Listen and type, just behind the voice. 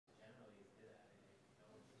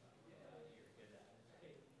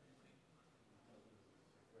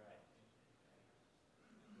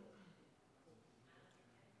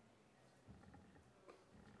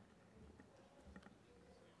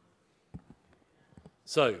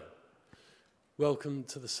So, welcome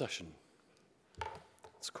to the session.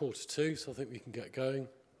 It's 1:45, so I think we can get going.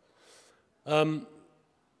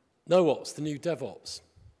 NoOps, the new DevOps.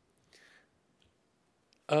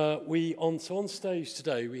 So on stage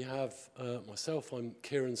today we have myself, I'm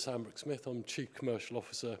Kieran Sandbrook-Smith, I'm Chief Commercial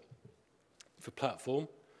Officer for Platform.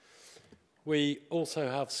 We also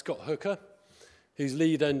have Scott Hooker, who's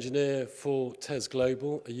Lead Engineer for TES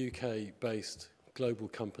Global, a UK-based global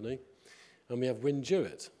company. And we have Wyn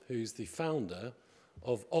Jewett, who's the founder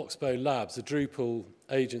of Oxbow Labs, a Drupal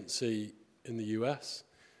agency in the US.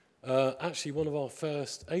 Actually one of our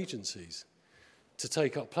first agencies to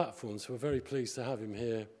take up platforms. So we're very pleased to have him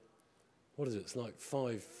here. What is it? It's like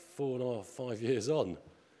 5 years on.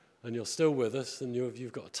 And you're still with us, and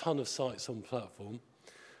you've got a ton of sites on platform.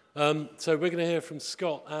 So we're going to hear from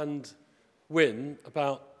Scott and Wyn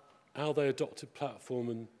about how they adopted platform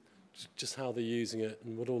and just how they're using it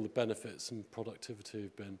and what all the benefits and productivity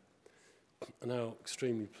have been and how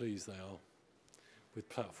extremely pleased they are with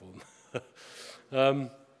platform.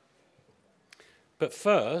 But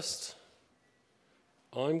first,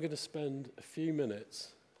 I'm going to spend a few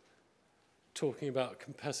minutes talking about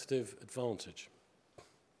competitive advantage.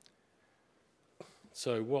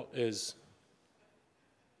 So what is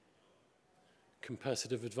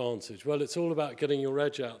competitive advantage? Well, it's all about getting your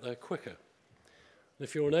edge out there quicker. And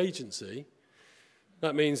if you're an agency,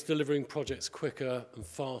 that means delivering projects quicker and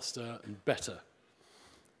faster and better.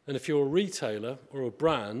 And if you're a retailer or a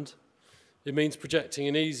brand, it means projecting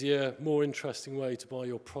an easier, more interesting way to buy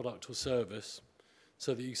your product or service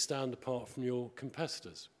so that you stand apart from your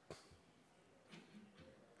competitors.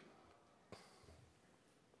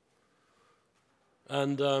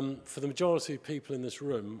 And for the majority of people in this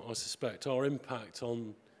room, I suspect our impact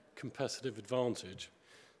on competitive advantage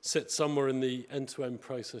sits somewhere in the end-to-end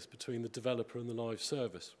process between the developer and the live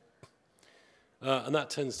service. And that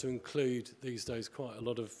tends to include, these days, quite a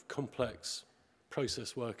lot of complex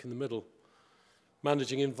process work in the middle.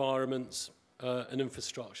 Managing environments and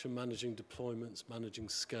infrastructure, managing deployments, managing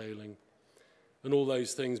scaling, and all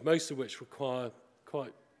those things, most of which require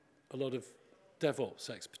quite a lot of DevOps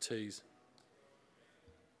expertise.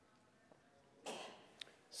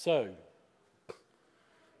 So,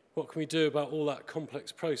 what can we do about all that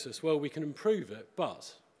complex process? Well, we can improve it,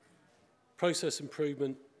 but process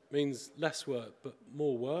improvement means less work, but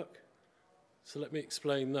more work. So let me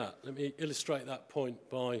explain that. Let me illustrate that point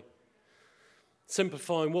by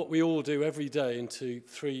simplifying what we all do every day into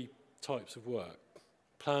 3 types of work: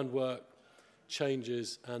 planned work,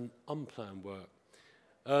 changes, and unplanned work.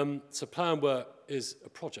 So planned work is a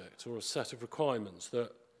project or a set of requirements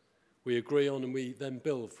that we agree on and we then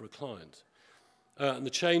build for a client. And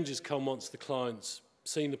the changes come once the client's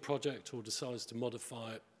seen the project or decides to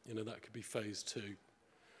modify it. You know, that could be phase 2.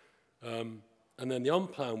 And then the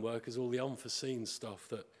unplanned work is all the unforeseen stuff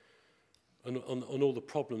that, and all the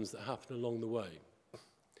problems that happen along the way.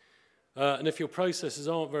 And if your processes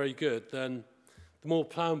aren't very good, then the more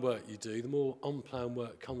planned work you do, the more unplanned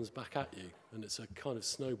work comes back at you, and it's a kind of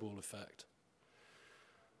snowball effect.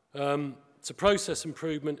 So process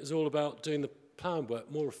improvement is all about doing the planned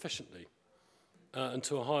work more efficiently and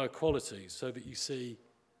to a higher quality so that you see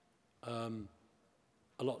a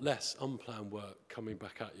lot less unplanned work coming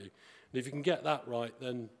back at you. And if you can get that right,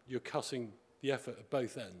 then you're cutting the effort at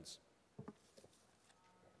both ends.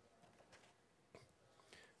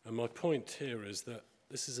 And my point here is that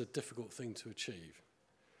this is a difficult thing to achieve,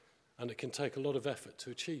 and it can take a lot of effort to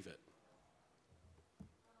achieve it.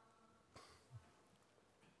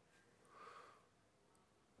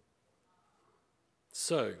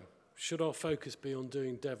 So, should our focus be on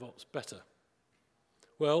doing DevOps better?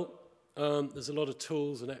 Well, there's a lot of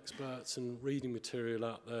tools and experts and reading material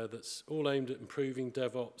out there that's all aimed at improving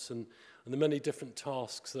DevOps and the many different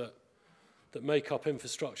tasks that make up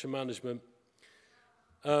infrastructure management.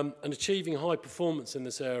 And achieving high performance in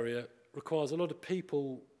this area requires a lot of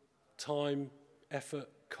people, time, effort,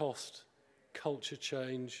 cost, culture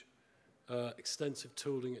change, extensive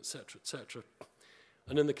tooling, etc., etc.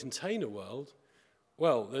 And in the container world,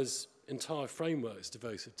 well, there's entire frameworks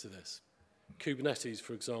devoted to this. Kubernetes,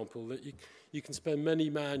 for example, that you can spend many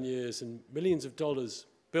man-years and millions of dollars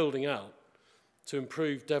building out to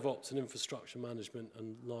improve DevOps and infrastructure management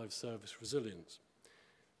and live service resilience.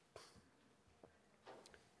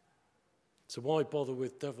 So why bother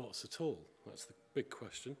with DevOps at all? That's the big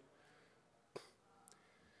question.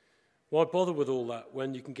 Why bother with all that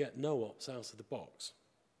when you can get NoOps out of the box?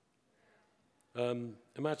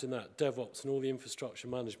 Imagine that, DevOps and all the infrastructure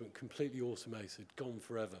management completely automated, gone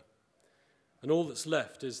forever. And all that's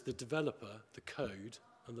left is the developer, the code,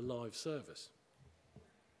 and the live service.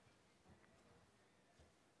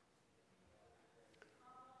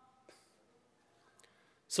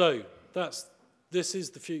 So this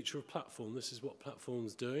is the future of platform. This is what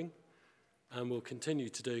platform's doing and will continue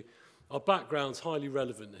to do. Our background's highly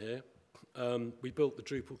relevant here. We built the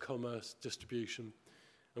Drupal commerce distribution,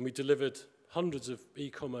 and we delivered hundreds of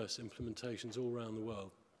e-commerce implementations all around the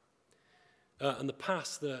world. And the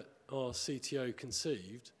path that our CTO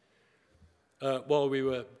conceived while we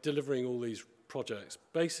were delivering all these projects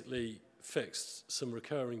basically fixed some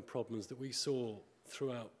recurring problems that we saw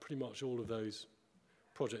throughout pretty much all of those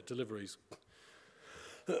project deliveries.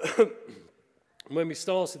 When we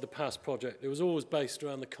started the PaaS project, it was always based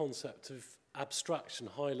around the concept of abstraction,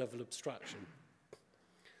 high-level abstraction,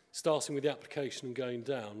 starting with the application and going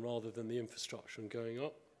down rather than the infrastructure and going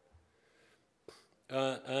up.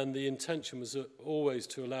 And the intention was always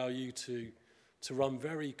to allow you to run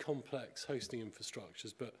very complex hosting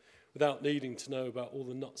infrastructures, but without needing to know about all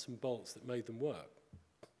the nuts and bolts that made them work.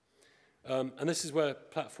 And this is where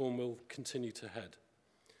platform will continue to head.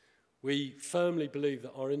 We firmly believe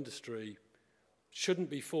that our industry shouldn't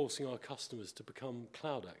be forcing our customers to become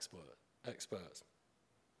cloud experts.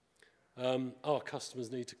 Our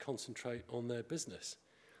customers need to concentrate on their business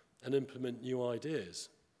and implement new ideas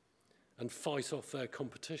and fight off their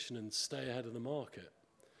competition and stay ahead of the market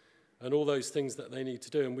and all those things that they need to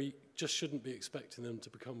do. And we just shouldn't be expecting them to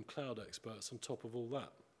become cloud experts on top of all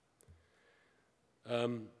that.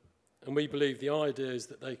 And we believe the ideas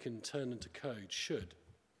that they can turn into code should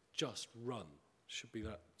just run, should be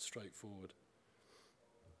that straightforward.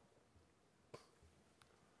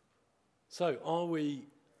 So are we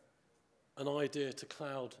an idea to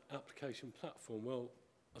cloud application platform? Well,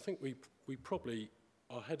 I think we probably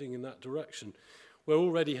are heading in that direction. We're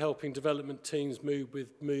already helping development teams move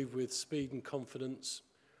with speed and confidence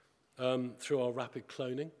through our rapid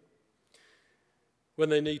cloning. When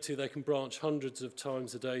they need to, they can branch hundreds of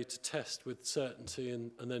times a day to test with certainty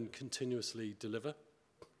and then continuously deliver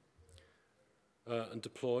and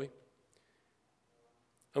deploy.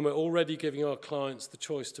 And we're already giving our clients the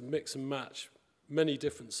choice to mix and match many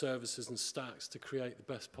different services and stacks to create the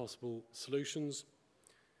best possible solutions.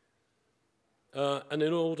 And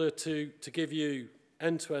in order to give you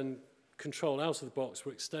end-to-end control out of the box,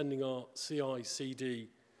 we're extending our CI/CD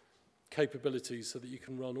capabilities so that you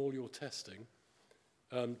can run all your testing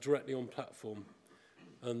directly on platform.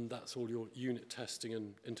 And that's all your unit testing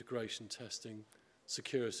and integration testing,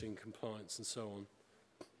 security and compliance and so on.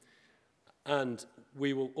 And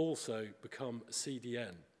we will also become a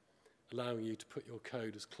CDN, allowing you to put your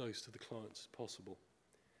code as close to the client as possible.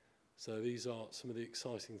 So these are some of the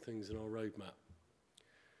exciting things in our roadmap.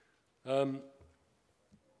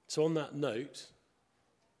 So on that note,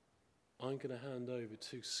 I'm going to hand over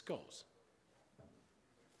to Scott.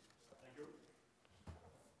 Thank you.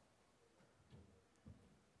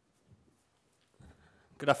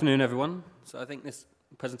 Good afternoon, everyone. So I think this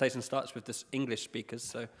presentation starts with this English speakers.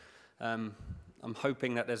 So I'm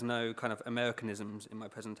hoping that there's no kind of Americanisms in my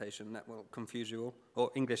presentation that will confuse you all,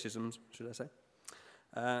 or Englishisms, should I say.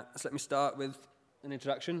 So let me start with an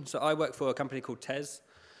introduction. So I work for a company called TES.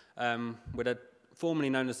 We're formerly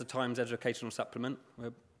known as the Times Educational Supplement.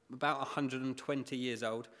 We're about 120 years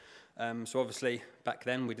old. So obviously, back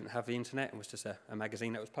then, we didn't have the internet. It was just a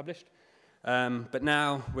magazine that was published. But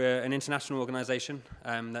now we're an international organization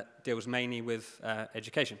that deals mainly with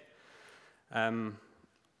education.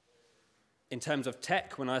 In terms of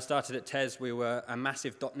tech, when I started at TES, we were a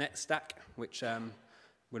massive .NET stack, which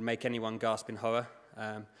would make anyone gasp in horror.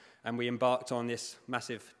 And we embarked on this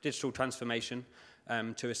massive digital transformation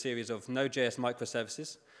to a series of Node.js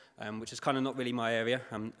microservices, which is kind of not really my area.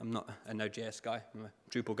 I'm not a Node.js guy. I'm a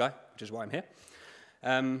Drupal guy, which is why I'm here.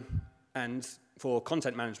 And for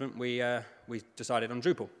content management, we decided on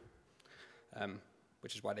Drupal,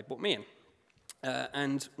 which is why they brought me in.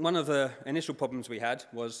 And one of the initial problems we had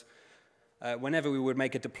was whenever we would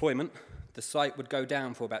make a deployment, the site would go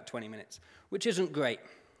down for about 20 minutes, which isn't great.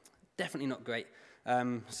 Definitely not great.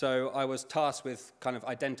 So I was tasked with kind of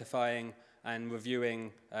identifying and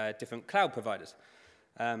reviewing different cloud providers.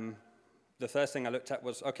 The first thing I looked at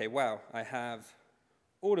was, okay, wow, I have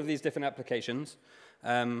all of these different applications,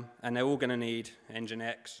 and they're all going to need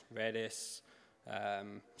Nginx, Redis,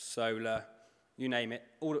 Solr, you name it,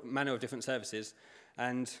 all manner of different services.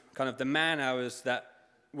 And kind of the man hours that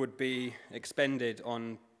would be expended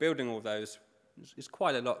on building all those is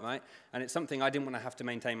quite a lot, right? And it's something I didn't want to have to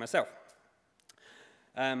maintain myself.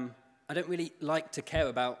 I don't really like to care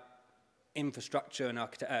about infrastructure and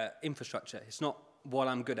infrastructure. It's not what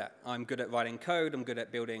I'm good at. I'm good at writing code. I'm good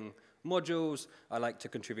at building modules. I like to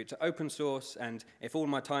contribute to open source. And if all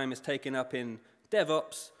my time is taken up in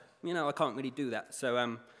DevOps, you know, I can't really do that. So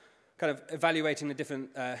kind of evaluating the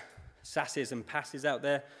different SaaSes and PaaSes out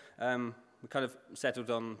there. We kind of settled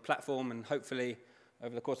on platform, and hopefully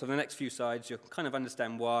over the course of the next few slides, you'll kind of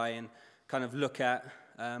understand why and kind of look at,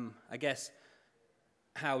 I guess,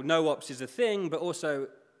 how NoOps is a thing, but also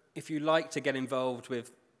if you like to get involved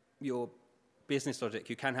with your business logic,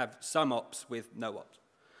 you can have some ops with NoOps.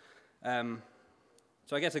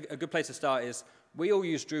 So I guess a good place to start is we all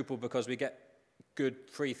use Drupal because we get good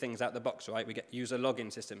free things out the box, right? We get user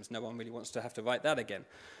login systems. No one really wants to have to write that again.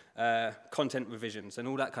 Content revisions and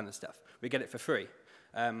all that kind of stuff. We get it for free.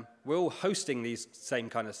 We're all hosting these same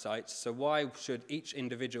kind of sites, so why should each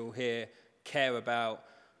individual here care about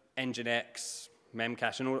Nginx,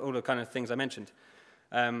 Memcache, and all the kind of things I mentioned?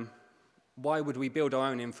 Why would we build our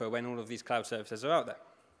own info when all of these cloud services are out there?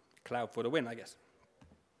 Cloud for the win, I guess.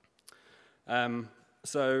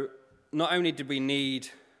 So not only did we need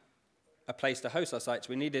a place to host our sites,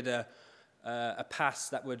 we needed a PaaS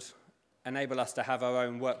that would enable us to have our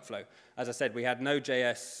own workflow. As I said, we had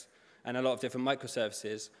Node.js and a lot of different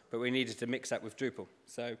microservices, but we needed to mix that with Drupal.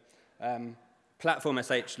 So Platform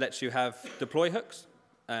SH lets you have deploy hooks.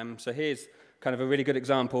 So here's kind of a really good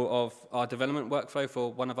example of our development workflow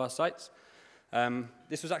for one of our sites.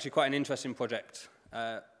 This was actually quite an interesting project.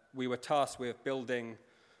 We were tasked with building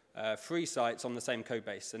 3 sites on the same code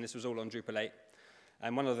base, and this was all on Drupal 8.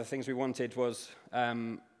 And one of the things we wanted was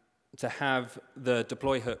to have the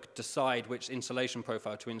deploy hook decide which installation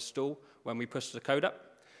profile to install when we push the code up.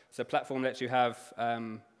 So Platform lets you have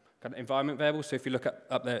kind of environment variables. So if you look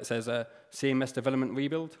up there, it says CMS development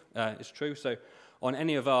rebuild. It's true. So on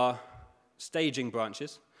any of our staging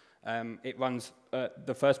branches, it runs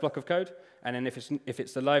the first block of code, and then if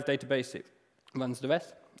it's the live database, it runs the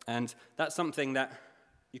rest. And that's something that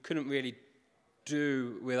you couldn't really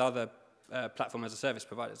do with other platform as a service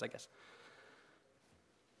providers, I guess.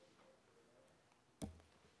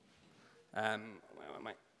 Where am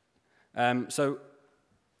I? So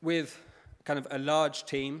with kind of a large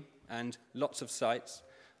team and lots of sites,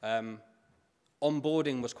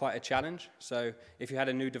 onboarding was quite a challenge. So if you had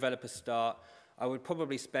a new developer start, I would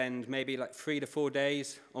probably spend maybe like 3 to 4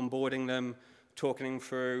 days onboarding them, talking them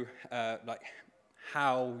through like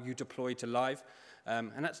how you deploy to live.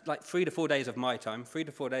 And that's like 3 to 4 days of my time, 3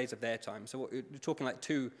 to 4 days of their time. So you're talking like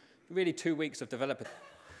 2 weeks of developer.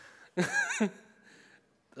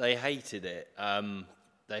 They hated it.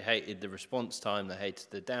 They hated the response time. They hated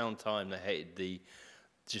the downtime. They hated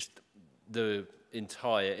just the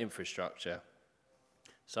entire infrastructure.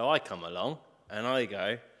 So I come along and I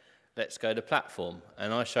go, let's go to platform.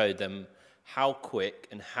 And I showed them how quick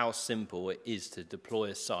and how simple it is to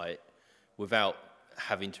deploy a site without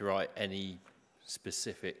having to write any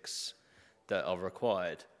specifics that are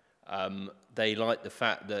required. They like the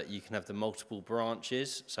fact that you can have the multiple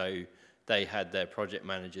branches. So they had their project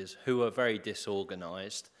managers who are very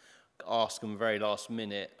disorganized, ask them very last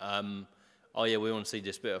minute, oh yeah, we want to see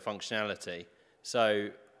this bit of functionality. So,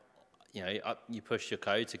 you know, you push your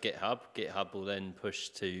code to GitHub, GitHub will then push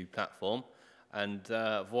to platform, and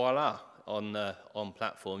voila, on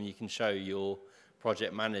platform you can show your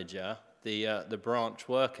project manager the branch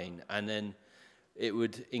working, and then it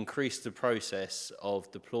would increase the process of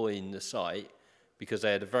deploying the site because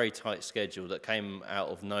they had a very tight schedule that came out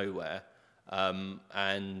of nowhere.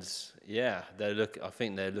 And yeah, I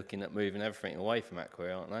think they're looking at moving everything away from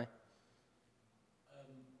AtQuery, aren't they?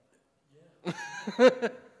 Yeah.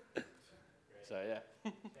 So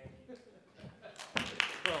yeah.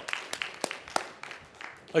 Well,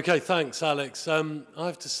 okay, thanks, Alex. I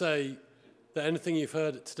have to say that anything you've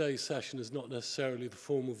heard at today's session is not necessarily the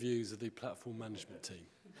formal views of the platform management team.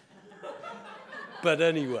 But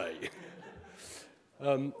anyway,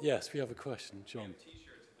 yes, we have a question, John.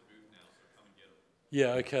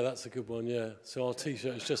 Yeah, okay, that's a good one, yeah. So our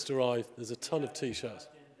T-shirt has just arrived. There's a ton of T-shirts.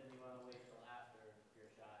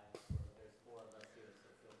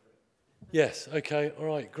 Yes, okay, all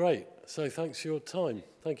right, great. So thanks for your time.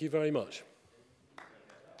 Thank you very much.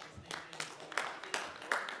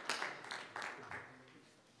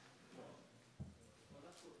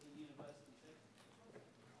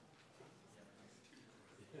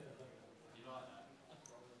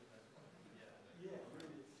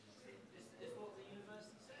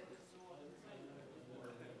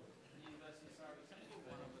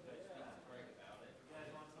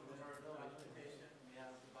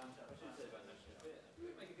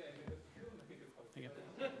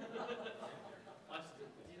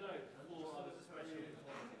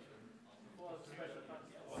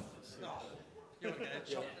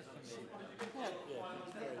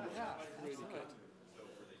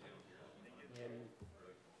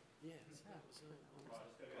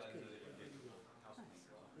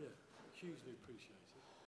 Hugely appreciated.